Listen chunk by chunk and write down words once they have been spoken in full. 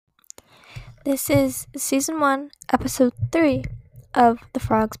This is Season 1, Episode 3 of The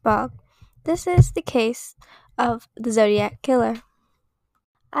Frog's Bog. This is the case of the Zodiac Killer.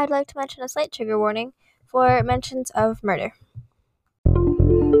 I'd like to mention a slight trigger warning for mentions of murder.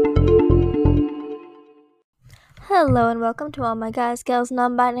 Hello and welcome to all my guys, gals,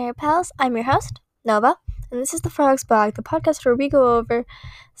 non-binary pals. I'm your host, Nova, and this is The Frog's Bog, the podcast where we go over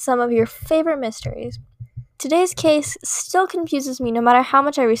some of your favorite mysteries. Today's case still confuses me no matter how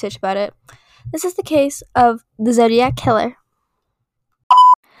much I research about it. This is the case of the Zodiac Killer.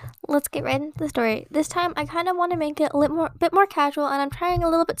 Let's get right into the story. This time, I kind of want to make it a bit more casual, and I'm trying a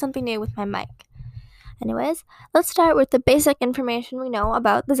little bit something new with my mic. Anyways, let's start with the basic information we know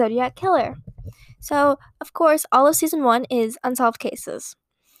about the Zodiac Killer. So, of course, all of Season 1 is unsolved cases.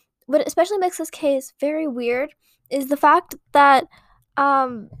 What especially makes this case very weird is the fact that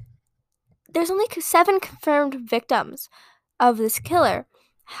there's only 7 confirmed victims of this killer.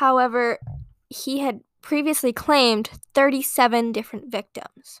 However, he had previously claimed 37 different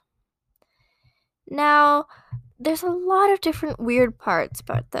victims. Now, there's a lot of different weird parts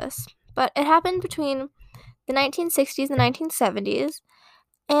about this, but it happened between the 1960s and 1970s,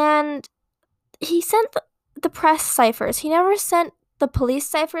 and he sent the press ciphers. He never sent the police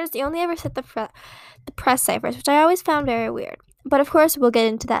ciphers. He only ever sent the press ciphers, which I always found very weird. But of course, we'll get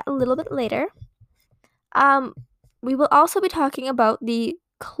into that a little bit later. We will also be talking about the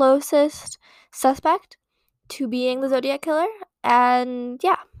closest suspect to being the Zodiac Killer, and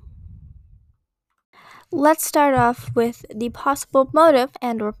yeah. Let's start off with the possible motive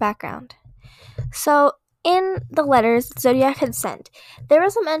and or background. So, in the letters Zodiac had sent, there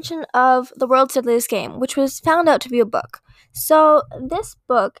was a mention of the world's deadliest game, which was found out to be a book. So, this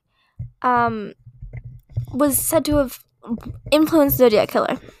book was said to have influenced the Zodiac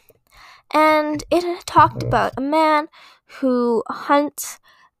Killer. And it talked about a man who hunts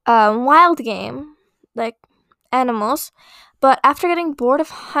wild game, like animals, but after getting bored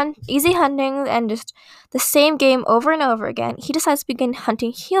of easy hunting and just the same game over and over again, he decides to begin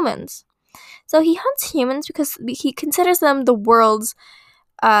hunting humans. So he hunts humans because he considers them the world's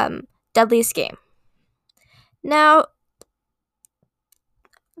deadliest game. Now,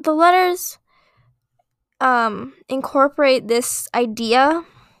 the letters incorporate this idea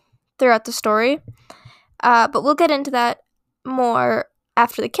throughout the story, but we'll get into that more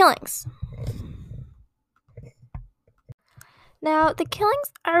after the killings. Now, the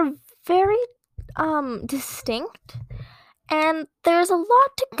killings are very distinct, and there's a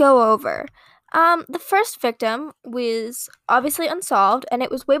lot to go over. The first victim was obviously unsolved, and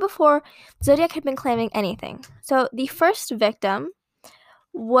it was way before Zodiac had been claiming anything. So the first victim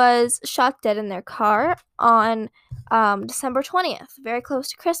was shot dead in their car on December 20th, very close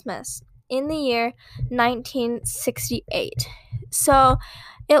to Christmas, in the year 1968. So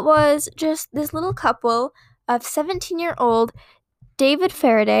it was just this little couple of 17-year-old David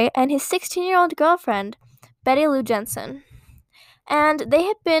Faraday and his 16-year-old girlfriend, Betty Lou Jensen. And they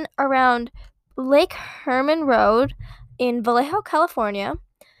had been around Lake Herman Road in Vallejo, California,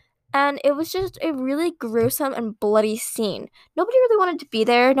 and it was just a really gruesome and bloody scene. Nobody really wanted to be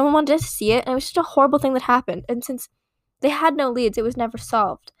there. No one wanted to see it, and it was just a horrible thing that happened. And since they had no leads, it was never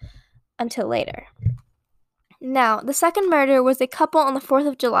solved until later. Now, the second murder was a couple on the 4th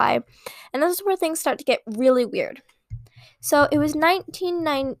of July, and this is where things start to get really weird. So it was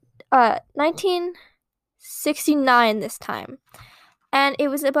 1969 this time, and it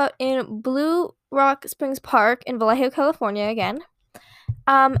was about in Blue Rock Springs Park in Vallejo, California again.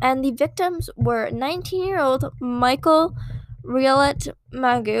 And the victims were 19-year-old Michael Riolet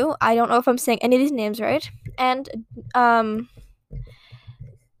Magu. I don't know if I'm saying any of these names right. And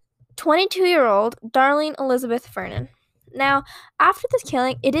 22-year-old Darlene Elizabeth Vernon. Now, after this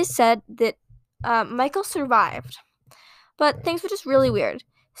killing, it is said that Michael survived, but things were just really weird.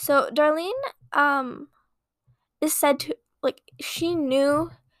 So Darlene is said to, she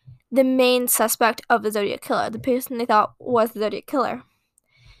knew the main suspect of the Zodiac Killer, the person they thought was the Zodiac Killer.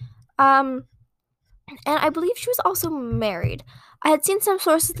 And I believe she was also married. I had seen some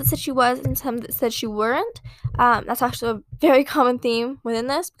sources that said she was and some that said she weren't. That's actually a very common theme within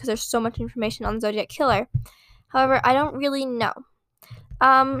this because there's so much information on the Zodiac Killer. However, I don't really know.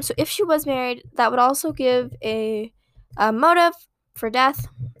 So if she was married, that would also give a motive for death.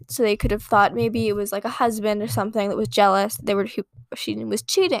 So they could have thought maybe it was like a husband or something that was jealous. She was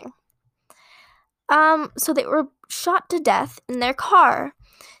cheating. So they were shot to death in their car.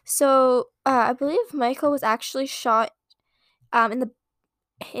 So I believe Michael was actually shot in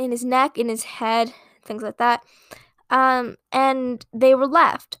his neck, in his head, things like that. And they were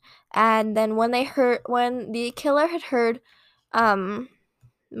left. And then when the killer had heard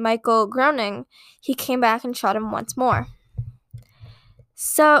Michael groaning, he came back and shot him once more.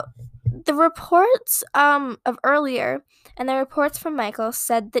 So the reports of earlier and the reports from Michael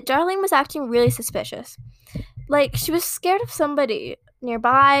said that Darlene was acting really suspicious. Like, she was scared of somebody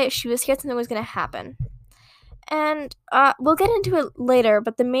nearby. She was scared something was going to happen. And we'll get into it later,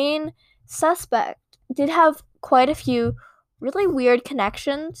 but the main suspect did have quite a few really weird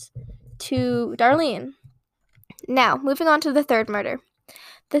connections to Darlene. Now, moving on to the third murder.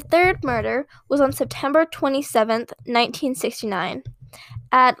 The third murder was on September 27th, 1969,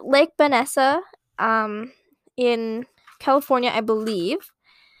 at Lake Vanessa in California, I believe.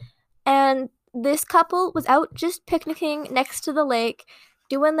 And this couple was out just picnicking next to the lake,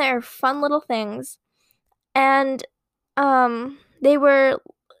 doing their fun little things. And they were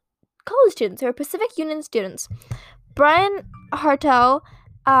college students. They were Pacific Union students. Brian Hartel,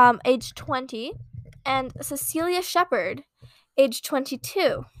 age 20, and Cecilia Shepard, age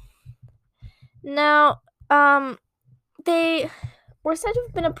 22. Now, they were said to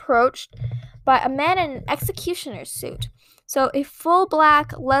have been approached by a man in an executioner's suit. So a full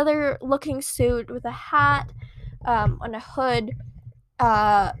black leather-looking suit with a hat, and a hood,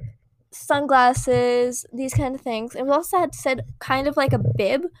 sunglasses, these kind of things. It also had said kind of like a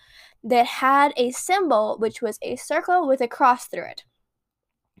bib that had a symbol, which was a circle with a cross through it.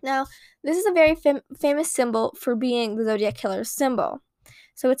 Now, this is a very famous symbol for being the Zodiac Killer's symbol,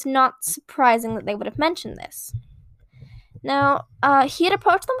 so it's not surprising that they would have mentioned this. Now, he had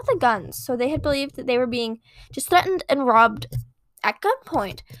approached them with a gun, so they had believed that they were being just threatened and robbed at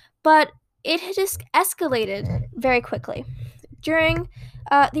gunpoint, but it had just escalated very quickly. During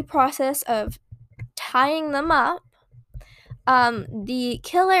the process of tying them up, the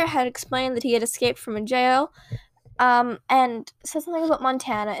killer had explained that he had escaped from a jail, and said something about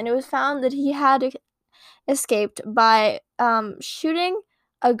Montana, and it was found that he had escaped by shooting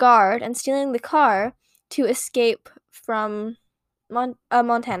a guard and stealing the car to escape from a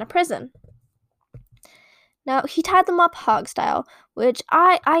Montana prison. Now, he tied them up hog style, which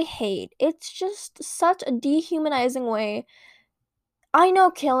I hate. It's just such a dehumanizing way. I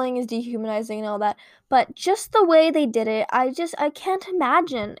know killing is dehumanizing and all that, but just the way they did it, I can't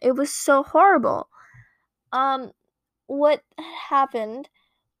imagine. It was so horrible. What happened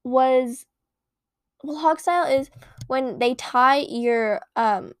was, well, hog style is when they tie your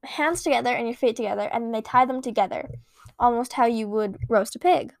hands together and your feet together, and then they tie them together, almost how you would roast a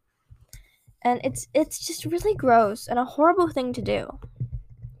pig. And it's just really gross and a horrible thing to do.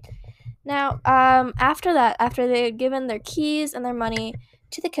 Now, after that, after they had given their keys and their money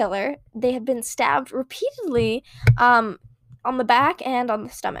to the killer, they had been stabbed repeatedly on the back and on the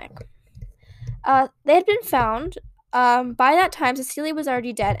stomach. They had been found. By that time, Cecilia was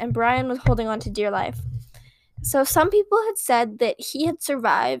already dead, and Brian was holding on to dear life. So some people had said that he had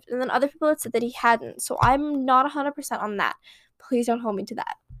survived, and then other people had said that he hadn't. So I'm not 100% on that. Please don't hold me to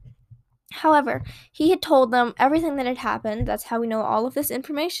that. However, he had told them everything that had happened. That's how we know all of this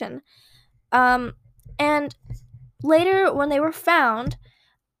information. And later, when they were found,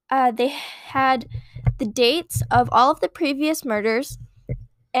 they had the dates of all of the previous murders,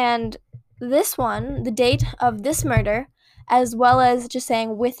 and this one, the date of this murder, as well as just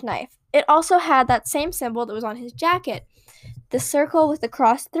saying with knife. It also had that same symbol that was on his jacket, the circle with the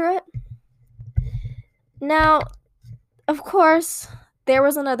cross through it. Now, of course, there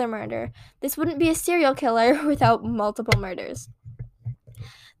was another murder. This wouldn't be a serial killer without multiple murders.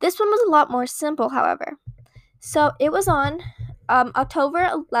 This one was a lot more simple, however. So it was on October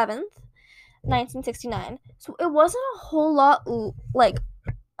 11th, 1969. So it wasn't a whole lot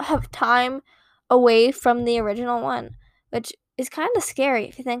of time away from the original one, which is kind of scary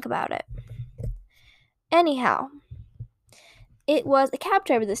if you think about it. Anyhow, it was a cab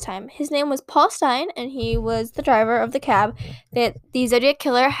driver this time. His name was Paul Stein, and he was the driver of the cab that the Zodiac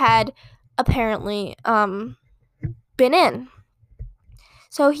Killer had apparently been in.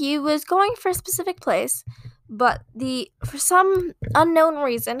 So he was going for a specific place, but for some unknown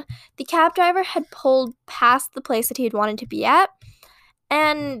reason, the cab driver had pulled past the place that he had wanted to be at,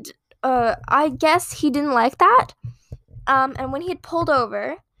 and I guess he didn't like that. And when he had pulled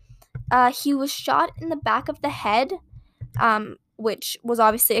over, he was shot in the back of the head, which was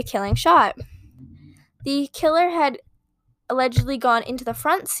obviously a killing shot. The killer had allegedly gone into the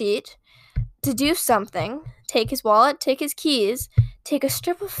front seat to do something, take his wallet, take his keys, take a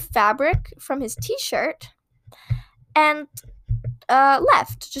strip of fabric from his t-shirt, and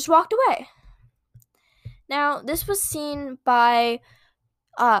left, just walked away. Now, this was seen by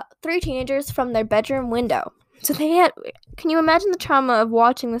 3 teenagers from their bedroom window. So can you imagine the trauma of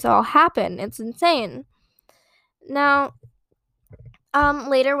watching this all happen? It's insane. Now,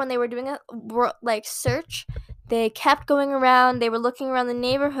 Later, when they were doing a search, they kept going around. They were looking around the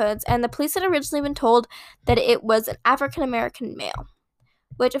neighborhoods, and the police had originally been told that it was an African American male,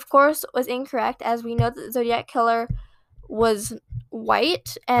 which of course was incorrect, as we know that the Zodiac killer was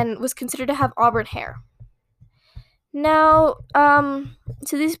white and was considered to have auburn hair. Now,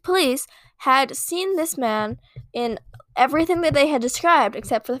 so these police had seen this man in everything that they had described,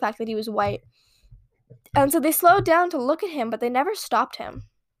 except for the fact that he was white. And so they slowed down to look at him, but they never stopped him.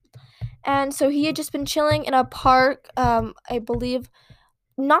 And so he had just been chilling in a park, I believe,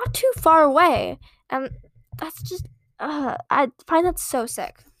 not too far away. And that's just, I find that so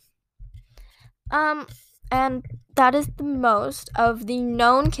sick. And that is the most of the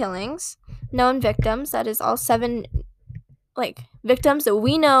known killings, known victims. That is all 7, victims that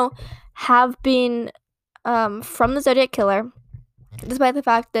we know have been from the Zodiac killer, despite the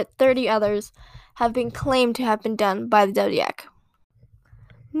fact that 30 others have been claimed to have been done by the Zodiac.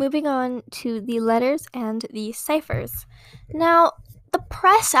 Moving on to the letters and the ciphers. Now, the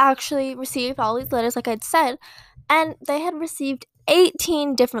press actually received all these letters, like I'd said, and they had received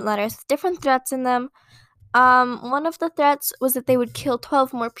 18 different letters with different threats in them. One of the threats was that they would kill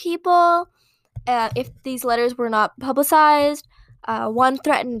 12 more people if these letters were not publicized. One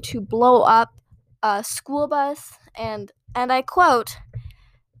threatened to blow up a school bus, and I quote,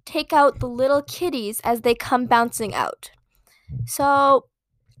 "take out the little kiddies as they come bouncing out." So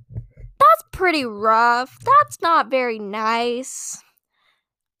that's pretty rough. That's not very nice.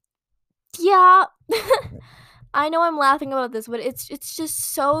 Yeah. I know I'm laughing about this, but it's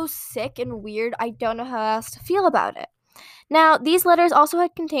just so sick and weird. I don't know how else to feel about it. Now, these letters also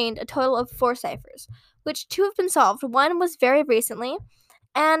had contained a total of 4 ciphers, which 2 have been solved. One was very recently,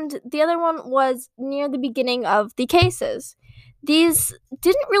 and the other one was near the beginning of the cases. These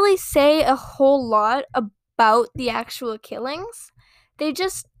didn't really say a whole lot about the actual killings. They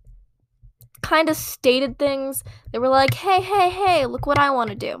just kind of stated things. They were like, hey, look what I want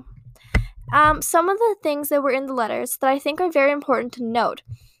to do. Some of the things that were in the letters that I think are very important to note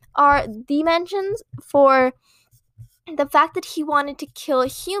are the mentions for the fact that he wanted to kill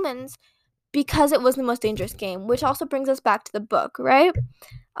humans because it was the most dangerous game, which also brings us back to the book, right?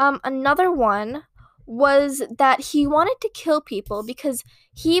 Another one was that he wanted to kill people because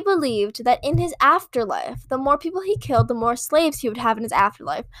he believed that in his afterlife, the more people he killed, the more slaves he would have in his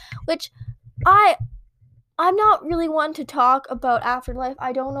afterlife, which I'm not really one to talk about afterlife.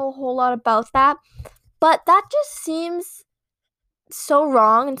 I don't know a whole lot about that, but that just seems so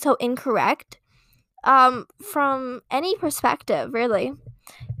wrong and so incorrect from any perspective, really.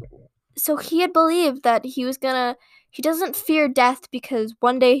 So he had believed that he doesn't fear death because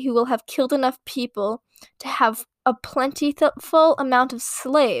one day he will have killed enough people to have a plentiful amount of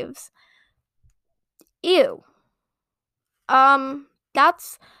slaves. Ew. I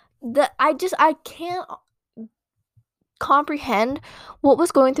can't comprehend what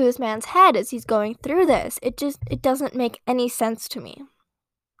was going through this man's head as he's going through this. It doesn't make any sense to me.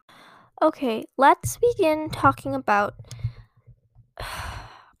 Okay, let's begin talking about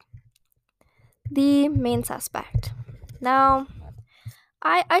the main suspect. Now,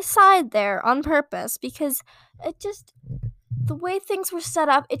 I sighed there on purpose because the way things were set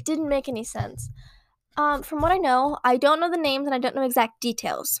up, it didn't make any sense. From what I know, I don't know the names and I don't know exact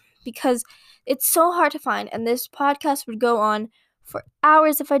details because it's so hard to find, and this podcast would go on for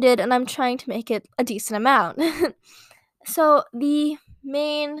hours if I did, and I'm trying to make it a decent amount. So the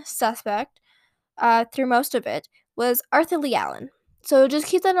main suspect, through most of it, was Arthur Lee Allen. So just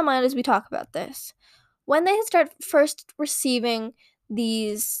keep that in mind as we talk about this. When they start first receiving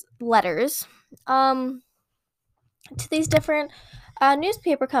these letters to these different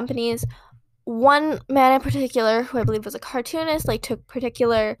newspaper companies, one man in particular, who I believe was a cartoonist, took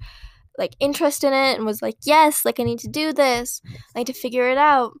particular interest in it and was like, yes, I need to do this, I need to figure it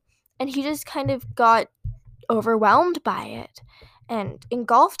out. And he just kind of got overwhelmed by it and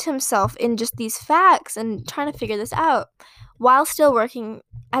engulfed himself in just these facts and trying to figure this out while still working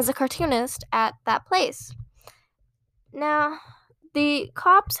as a cartoonist at that place. Now, the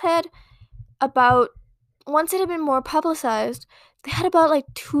cops had once it had been more publicized, they had about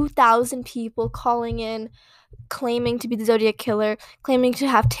 2,000 people calling in, claiming to be the Zodiac killer, claiming to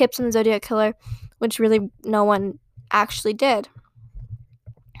have tips on the Zodiac killer, which really no one actually did.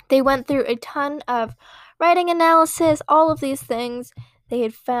 They went through a ton of writing analysis, all of these things. They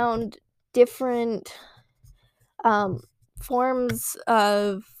had found different forms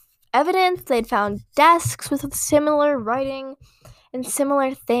of evidence. They'd found desks with similar writing and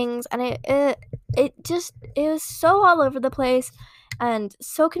similar things, and it was so all over the place and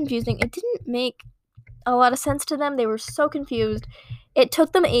so confusing. It didn't make a lot of sense to them. They were so confused. It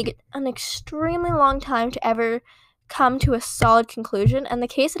took them an extremely long time to ever come to a solid conclusion, and the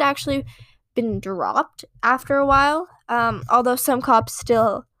case had actually been dropped after a while, although some cops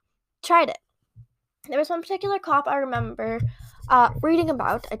still tried it. There was one particular cop I remember reading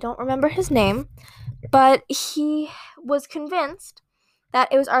about. I don't remember his name, but he was convinced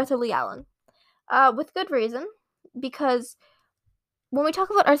that it was Arthur Lee Allen, with good reason, because when we talk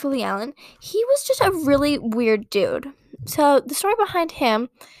about Arthur Lee Allen, he was just a really weird dude. So the story behind him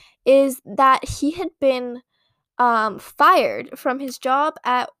is that he had been fired from his job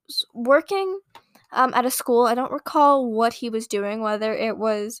at working at a school. I don't recall what he was doing, whether it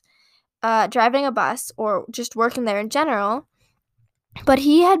was driving a bus or just working there in general. But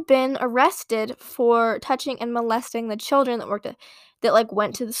he had been arrested for touching and molesting the children that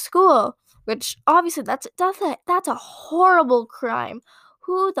went to the school, which obviously that's a horrible crime.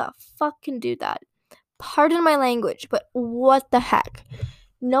 Who the fuck can do that? Pardon my language, but what the heck?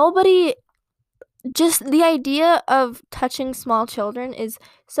 Nobody. Just the idea of touching small children is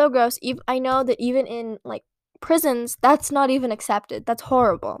so gross. I know that even in prisons, that's not even accepted. That's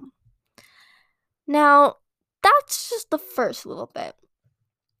horrible. Now, that's just the first little bit.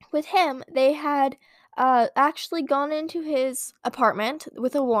 With him, they had actually gone into his apartment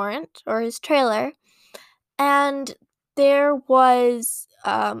with a warrant, or his trailer, and there was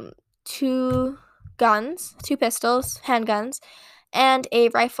two pistols, handguns, and a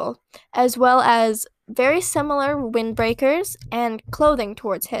rifle, as well as very similar windbreakers and clothing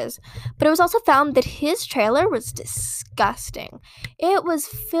towards his. But it was also found that his trailer was disgusting. It was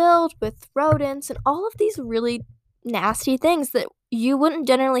filled with rodents and all of these really nasty things that you wouldn't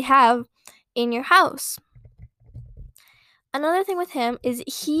generally have in your house. Another thing with him is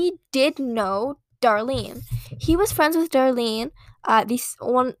he did know Darlene. He was friends with Darlene,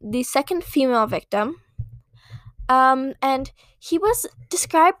 the second female victim. And he was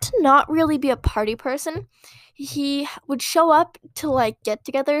described to not really be a party person. He would show up to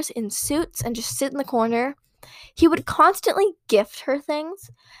get-togethers in suits and just sit in the corner. He would constantly gift her things,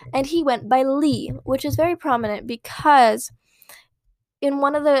 and he went by Lee, which is very prominent because in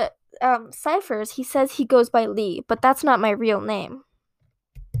one of the ciphers, he says he goes by Lee, but that's not my real name.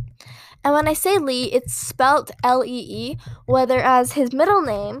 And when I say Lee, it's spelt Lee, whereas his middle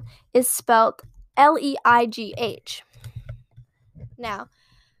name is spelt Leigh. Now,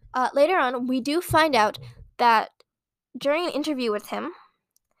 later on, we do find out that during an interview with him,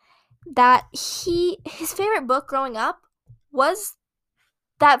 that his favorite book growing up was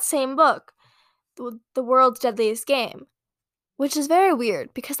that same book, The World's Deadliest Game, which is very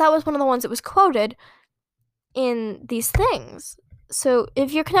weird because that was one of the ones that was quoted in these things. So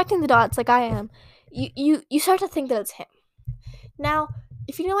if you're connecting the dots like I am, you start to think that it's him. Now,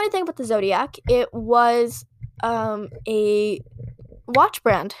 if you know anything about the Zodiac, it was a watch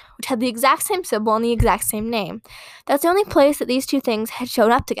brand which had the exact same symbol and the exact same name. That's the only place that these two things had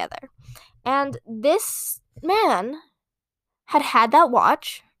shown up together. And this man had that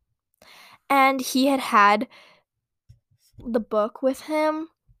watch, and he had the book with him.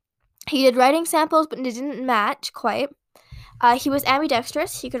 He did writing samples, but it didn't match quite. He was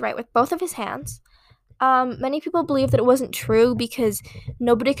ambidextrous. He could write with both of his hands. Many people believe that it wasn't true because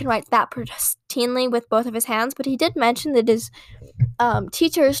nobody can write that pristinely with both of his hands, but he did mention that his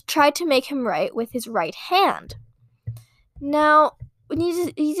teachers tried to make him write with his right hand. Now, when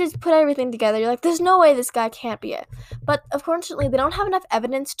you just put everything together, you're like, there's no way this guy can't be it. But unfortunately, they don't have enough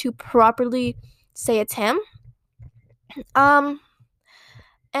evidence to properly say it's him. And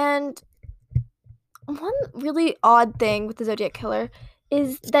one really odd thing with the Zodiac Killer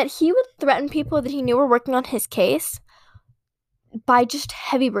is that he would threaten people that he knew were working on his case by just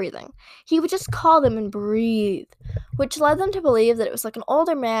heavy breathing. He would just call them and breathe, which led them to believe that it was an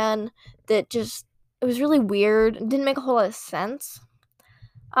older man that it was really weird and didn't make a whole lot of sense.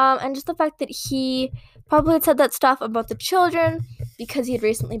 And just the fact that he probably had said that stuff about the children because he had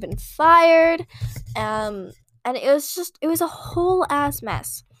recently been fired. And it was a whole ass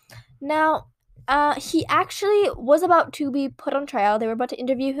mess. Now, he actually was about to be put on trial. They were about to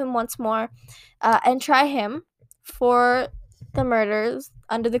interview him once more and try him for the murders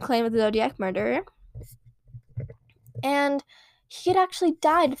under the claim of the Zodiac murderer. And he had actually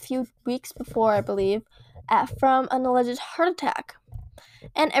died a few weeks before, I believe, from an alleged heart attack.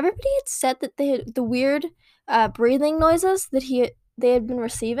 And everybody had said that the weird breathing noises that they had been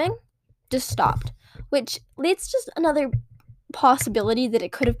receiving just stopped, which leads just another possibility that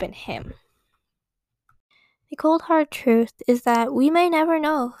it could have been him. The cold hard truth is that we may never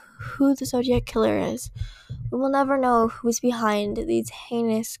know who the Zodiac Killer is. We will never know who's behind these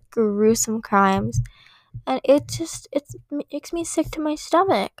heinous, gruesome crimes. And it makes me sick to my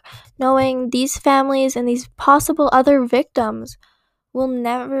stomach knowing these families and these possible other victims will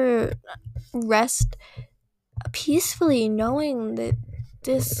never rest peacefully knowing that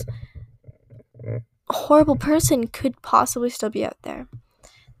this horrible person could possibly still be out there.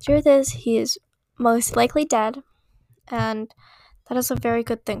 The truth is, he is most likely dead, and that is a very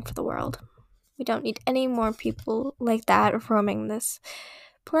good thing for the world. We don't need any more people like that roaming this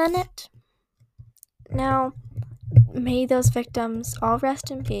planet. Now, may those victims all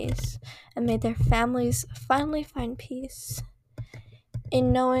rest in peace, and may their families finally find peace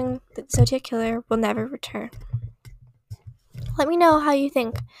in knowing that the Zodiac Killer will never return. Let me know how you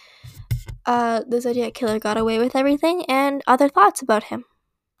think the Zodiac Killer got away with everything and other thoughts about him.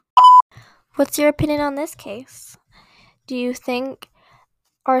 What's your opinion on this case? Do you think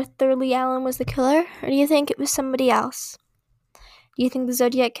Arthur Lee Allen was the killer, or do you think it was somebody else? Do you think the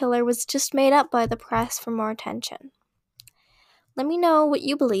Zodiac Killer was just made up by the press for more attention? Let me know what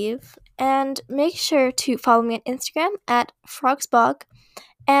you believe, and make sure to follow me on Instagram at frogsbog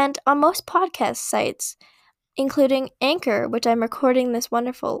and on most podcast sites, including Anchor, which I'm recording this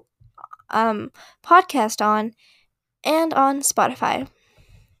wonderful podcast on, and on Spotify.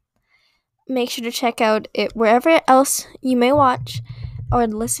 Make sure to check out it wherever else you may watch or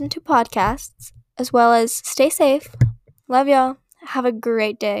listen to podcasts, as well as stay safe. Love y'all. Have a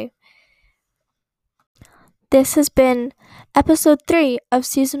great day. This has been episode 3 of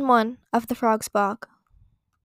season 1 of The Frog's Bog.